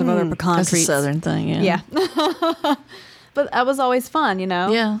all sorts of other pecan That's treats. That's a southern thing, Yeah. But that was always fun,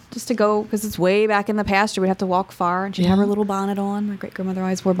 Yeah. just to go, because it's way back in the pasture. We'd have to walk far, and she'd have her little bonnet on. My great-grandmother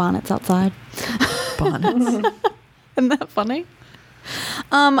always wore bonnets outside. Bonnets. Isn't that funny?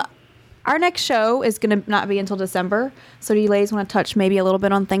 Our next show is going to not be until December. So do you ladies want to touch maybe a little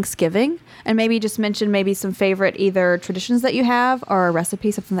bit on Thanksgiving? And maybe just mention maybe some favorite either traditions that you have or a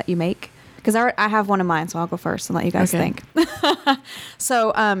recipe, something that you make? Because I have one in mind, so I'll go first and let you guys think.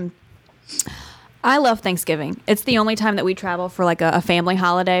 So, I love Thanksgiving. It's the only time that we travel for like a family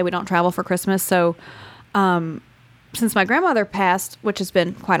holiday. We don't travel for Christmas. So since my grandmother passed, which has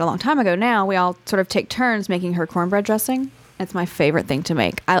been quite a long time ago now, we all sort of take turns making her cornbread dressing. It's my favorite thing to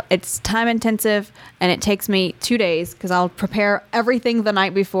make. It's time intensive, and it takes me 2 days because I'll prepare everything the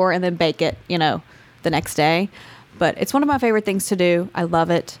night before and then bake it, the next day. But it's one of my favorite things to do. I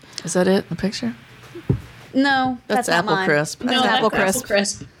love it. Is that it, the picture? No, that's not apple mine. crisp. That's apple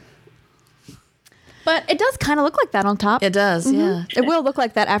crisp. But it does kind of look like that on top. It does, yeah. It will look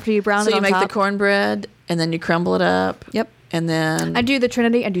like that after you brown it on top. So you make the cornbread, and then you crumble it up. Yep. And then... I do the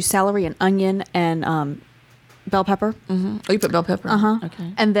Trinity. I do celery and onion and bell pepper. Mm-hmm. Oh, you put bell pepper? Uh-huh.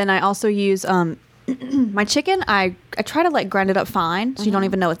 Okay. And then I also use my chicken. I try to, grind it up fine so you don't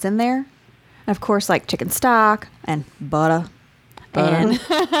even know it's in there. And, of course, chicken stock and butter. And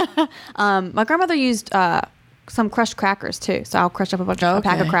my grandmother used some crushed crackers, too. So I'll crush up a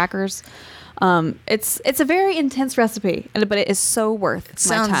pack of crackers. It's a very intense recipe, but it is so worth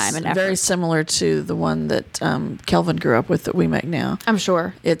my time and effort. Very similar to the one that Kelvin grew up with that we make now. I'm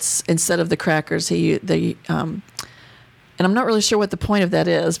sure. It's instead of the crackers, and And I'm not really sure what the point of that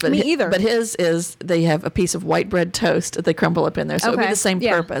is, but Me either. But his is they have a piece of white bread toast that they crumble up in there, so it would be Okay. the same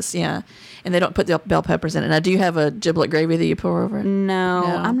Yeah. purpose, yeah. And they don't put the bell peppers in it. Now, do you have a giblet gravy that you pour over it? No,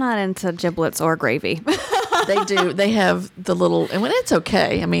 I'm not into giblets or gravy. They do. They have the little, and when it's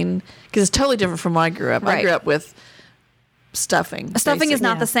okay. I mean, because it's totally different from when I grew up. I Right. grew up with stuffing. Stuffing is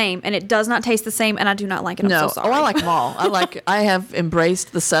not Yeah. the same, and it does not taste the same, and I do not like it. I'm No, so sorry. I like them all. I have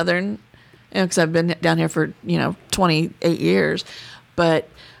embraced the Southern, because I've been down here for 28 years, but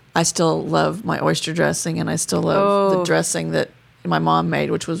I still love my oyster dressing, and I still love the dressing that my mom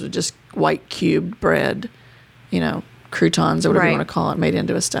made, which was just white cubed bread, croutons or whatever you Right. want to call it, made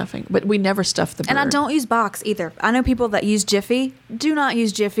into a stuffing. But we never stuff the bird. And I don't use box either. I know people that use Jiffy. Do not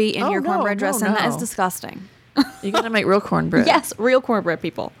use Jiffy in Oh, your no, cornbread no, dressing. That is no. disgusting. You got to make real cornbread. Yes, real cornbread,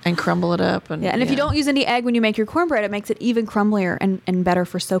 people. And crumble it up. And, Yeah, and if you don't use any egg when you make your cornbread, it makes it even crumblier and better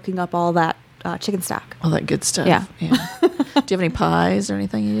for soaking up all that chicken stock. all that good stuff. Yeah. Do you have any pies or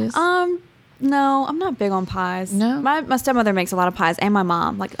anything you use? No, I'm not big on pies. No? My stepmother makes a lot of pies, and my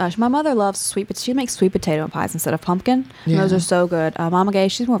mom. My mother loves she makes sweet potato pies instead of pumpkin. And those Yeah. are so good. Mama Gay,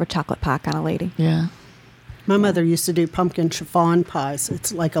 she's more of a chocolate pie kind of lady. Yeah. My mother used to do pumpkin chiffon pies.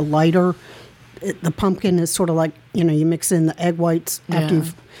 It's like a lighter. The pumpkin is sort of like you mix in the egg whites after Yeah.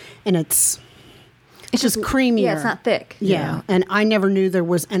 and it's just creamier. Yeah, it's not thick. Yeah, and I never knew there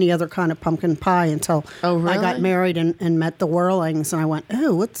was any other kind of pumpkin pie until Oh, I got really? married and met the Whirlings, and I went,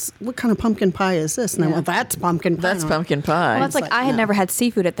 "Oh, what kind of pumpkin pie is this?" And I went, "That's pumpkin pie." That's pumpkin pie. Well, that's like I had never had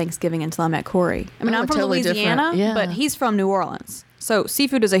seafood at Thanksgiving until I met Corey. I mean, Oh, I'm from totally Louisiana, different. Yeah. but he's from New Orleans. So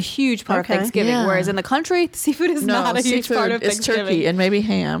seafood is a huge part Okay. of Thanksgiving, Yeah. whereas in the country, seafood is not a huge seafood part of is Thanksgiving. turkey and maybe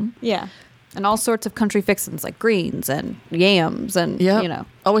ham. Yeah. And all sorts of country fixins like greens and yams and, Yeah.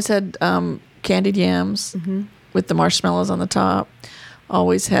 Always had candied yams with the marshmallows on the top.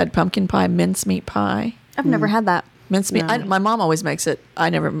 Always had pumpkin pie, mincemeat pie. I've never had that. Mincemeat. No. My mom always makes it. I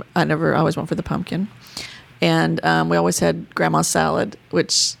always went for the pumpkin. And we always had grandma's salad,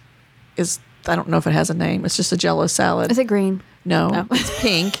 which is, I don't know if it has a name. It's just a Jell-O salad. Is it green? No, No. it's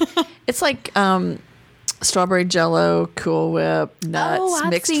pink. It's like strawberry Jell-O, Cool Whip, nuts, Oh, I've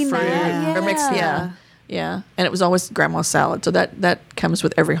mixed seen fruit, that. or mixed. Yeah. And it was always grandma's salad. So that comes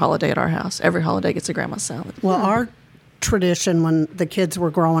with every holiday at our house. Every holiday gets a grandma's salad. Well, our tradition when the kids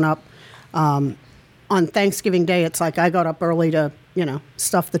were growing up, on Thanksgiving Day, it's like I got up early to,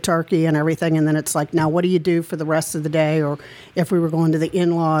 stuff the turkey and everything. And then it's like, now what do you do for the rest of the day? Or if we were going to the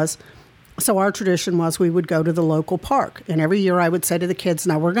in-laws. So our tradition was we would go to the local park. And every year I would say to the kids,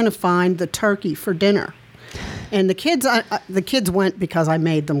 now we're going to find the turkey for dinner. And the kids went because I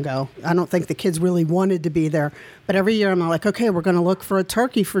made them go. I don't think the kids really wanted to be there. But every year I'm like, okay, we're going to look for a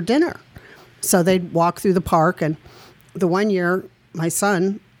turkey for dinner. So they'd walk through the park. And the one year, my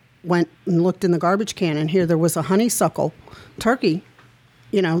son went and looked in the garbage can, and here there was a honeysuckle turkey,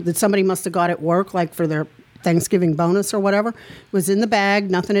 that somebody must have got at work, like for their Thanksgiving bonus or whatever. It was in the bag.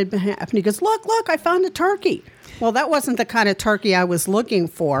 Nothing had happened. He goes, look, I found a turkey. Well, that wasn't the kind of turkey I was looking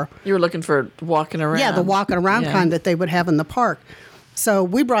for. You were looking for walking around. Yeah, the walking around Yeah. kind that they would have in the park. So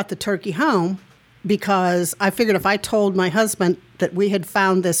we brought the turkey home because I figured if I told my husband that we had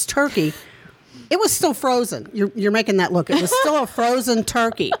found this turkey, it was still frozen. You're making that look. It was still a frozen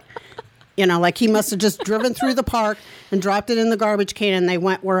turkey. Like he must have just driven through the park and dropped it in the garbage can and they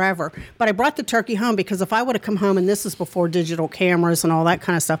went wherever. But I brought the turkey home because if I would have come home, and this is before digital cameras and all that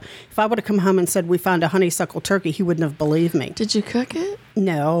kind of stuff, if I would have come home and said we found a honeysuckle turkey, he wouldn't have believed me. Did you cook it?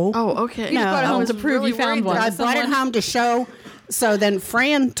 No. Oh, okay. You just brought it I home was to prove you found worried one. that- I brought it home to show. So then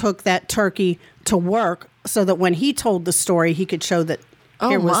Fran took that turkey to work so that when he told the story, he could show that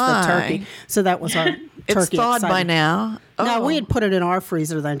here was my. the turkey. So that was our It's turkey. thawed by excitement. now. No, Oh. we had put it in our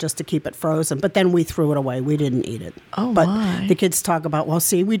freezer then just to keep it frozen, but then we threw it away. We didn't eat it. Oh, but my. the kids talk about, well,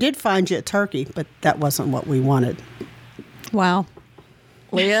 see, we did find you a turkey, but that wasn't what we wanted. Wow.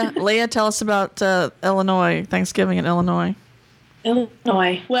 Leah, tell us about Illinois, Thanksgiving in Illinois.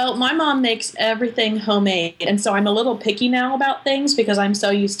 Illinois. Well, my mom makes everything homemade, and so I'm a little picky now about things because I'm so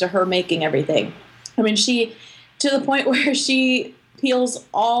used to her making everything. I mean, she, to the point where she peels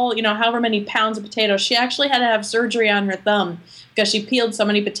all, however many pounds of potatoes. She actually had to have surgery on her thumb because she peeled so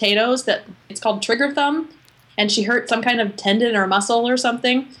many potatoes that it's called trigger thumb, and she hurt some kind of tendon or muscle or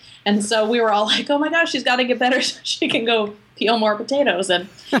something. And so we were all like, oh my gosh, she's got to get better so she can go peel more potatoes and,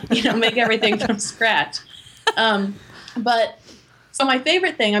 make everything from scratch. But so my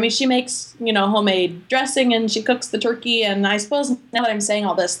favorite thing, I mean, she makes, homemade dressing and she cooks the turkey. And I suppose now that I'm saying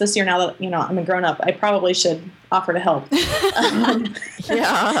all this year, now that, I'm a grown up, I probably should offer to help.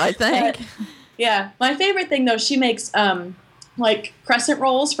 Yeah, I think. But, yeah. My favorite thing, though, she makes like crescent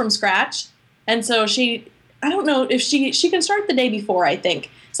rolls from scratch. And so she I don't know if she can start the day before, I think.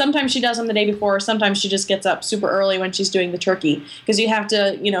 Sometimes she does them the day before. Sometimes she just gets up super early when she's doing the turkey, because you have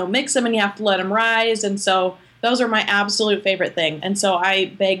to, mix them and you have to let them rise. And so those are my absolute favorite thing. And so I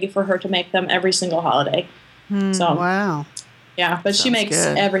beg for her to make them every single holiday. So Wow. yeah, but she Sounds makes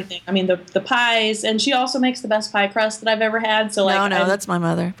good. everything. I mean, the pies, and she also makes the best pie crust that I've ever had. So No, that's my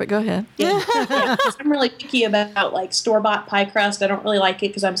mother. But go ahead. yeah, I'm really picky about like store-bought pie crust. I don't really like it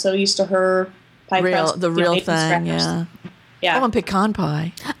because I'm so used to her pie crust. The real made from thing, scratch. yeah. Yeah. I want pecan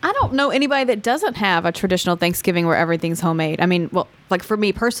pie. I don't know anybody that doesn't have a traditional Thanksgiving where everything's homemade. I mean, well, like for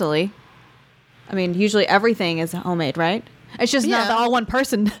me personally, usually everything is homemade, right? It's just not Yeah. all one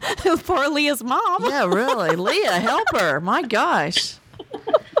person. Poor Leah's mom. Yeah, really. Leah, help her. My gosh.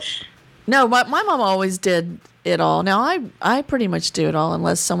 No, my mom always did it all. Now, I pretty much do it all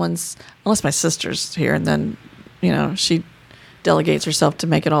unless my sister's here, and then, she delegates herself to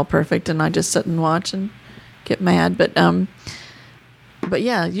make it all perfect, and I just sit and watch and get mad. But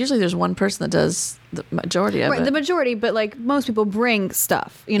yeah, usually there's one person that does the majority of Right, it. the majority, but like most people bring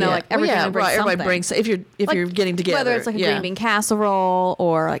stuff, Yeah. like everything. Well, yeah, brings right. Everybody something. brings, if you're getting together. Whether it's like a yeah. green bean casserole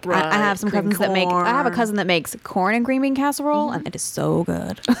or like I Right, have some cream cousins that make. I have a corn. cousin that makes corn and green bean casserole, and it is so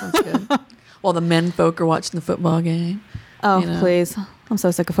good. Sounds good. While the men folk are watching the football game. Oh, know. please. I'm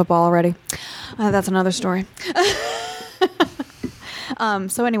so sick of football already. That's another story.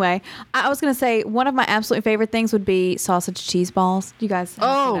 So anyway, I was going to say one of my absolute favorite things would be sausage cheese balls. You guys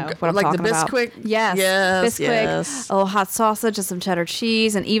know what I'm like talking the about. Bisquick? Yes. Yes, Bisquick, yes. a little hot sausage and some cheddar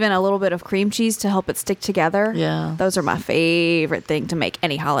cheese and even a little bit of cream cheese to help it stick together. Yeah. Those are my favorite thing to make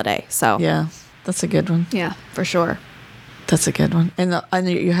any holiday. So Yeah, that's a good one. yeah, for sure. That's a good one. And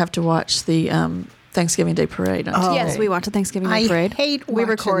you have to watch the Thanksgiving Day parade on TV. Yes, we watch the Thanksgiving Day I parade. hate we watching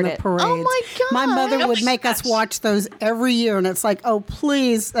record the it. parades. Oh my My mother gosh. would make us watch those every year, and it's like, oh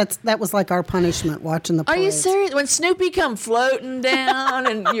please, that was like our punishment watching the Are parades. you serious? When Snoopy come floating down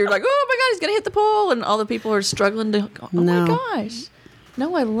and you're like, oh my God, he's going to hit the pole, and all the people are struggling to, oh No. my gosh.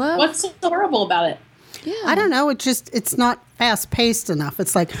 No, I love What's so horrible about it? Yeah. I don't know. It's not fast paced enough.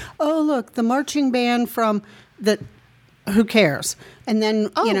 It's like, oh look, the marching band from the. Who cares? And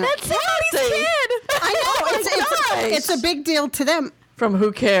then Oh, you know, that's Kathy's kid. I know Oh my gosh. it's a big deal to them. From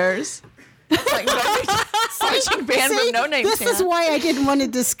Who Cares? It's like marching band See, from No Name this is Town. why I didn't want to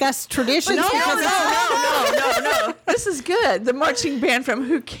discuss traditions. No, because no. This is good. The marching band from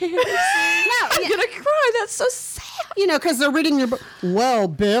Who Cares? I'm going to cry. That's so sad. because they're reading your book. Well,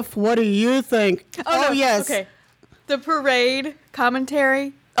 Biff, what do you think? Oh, yes. Okay. The parade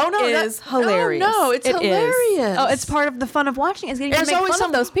commentary Oh, no, is that- hilarious. oh, no, it's It is. hilarious. Oh, it's part of the fun of watching is getting There's to make always fun some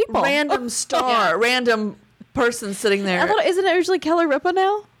of those people. random star, random person sitting there. I thought, isn't it usually Kelly Ripa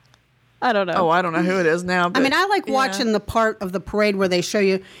now? I don't know. Oh, I don't know who it is now. But, I mean, I like watching the part of the parade where they show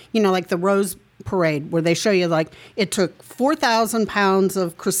you, like the Rose Parade, where they show you like it took 4,000 pounds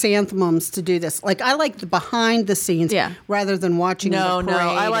of chrysanthemums to do this. Like I like the behind the scenes, rather than watching No, the parade.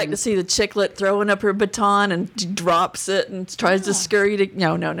 I like to see the chicklet throwing up her baton and drops it and tries to scurry to.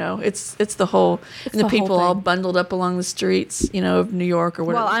 No. It's the whole and the the whole people all thing. bundled up along the streets, of New York or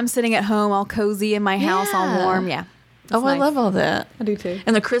whatever. While I'm sitting at home all cozy in my house, all Yeah. warm. Yeah. Oh, I love all that. I do too.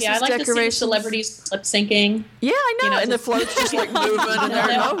 And the Christmas Yeah, I like to see the decorations. celebrities lip syncing. Yeah, I know. And the just- floats just like moving. And they're,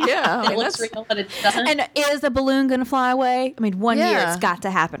 oh, yeah. I It mean, looks that's- real, but it doesn't. And is the balloon going to fly away? I mean, one year Yeah. it's got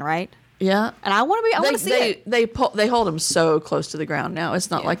to happen, right? yeah. And I want to be. I want to see it. They hold them so close to the ground now. It's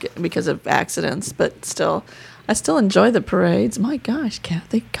not like it, because of accidents, but still, I still enjoy the parades. My gosh,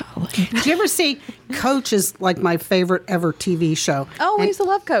 Kathy, golly. Did you ever see Coach is like my favorite ever TV show? Oh, we And- used to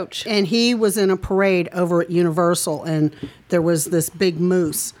love Coach. And he was in a parade over at Universal, and there was this big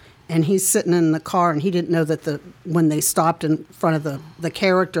moose, and he's sitting in the car, and he didn't know that when they stopped in front of the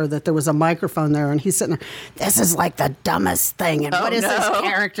character that there was a microphone there, and he's sitting there, this is like the dumbest thing, and what is this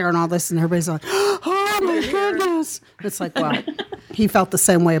character and all this, and everybody's like, oh my goodness. It's like, wow. He felt the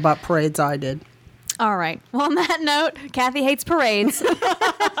same way about parades I did. All right. Well, on that note, Kathy hates parades.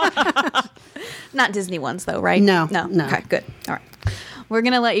 Not Disney ones, though, right? No. Okay, good. All right. We're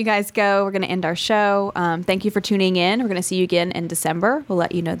going to let you guys go. We're going to end our show. Thank you for tuning in. We're going to see you again in December. We'll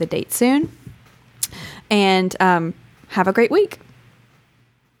let you know the date soon. And have a great week.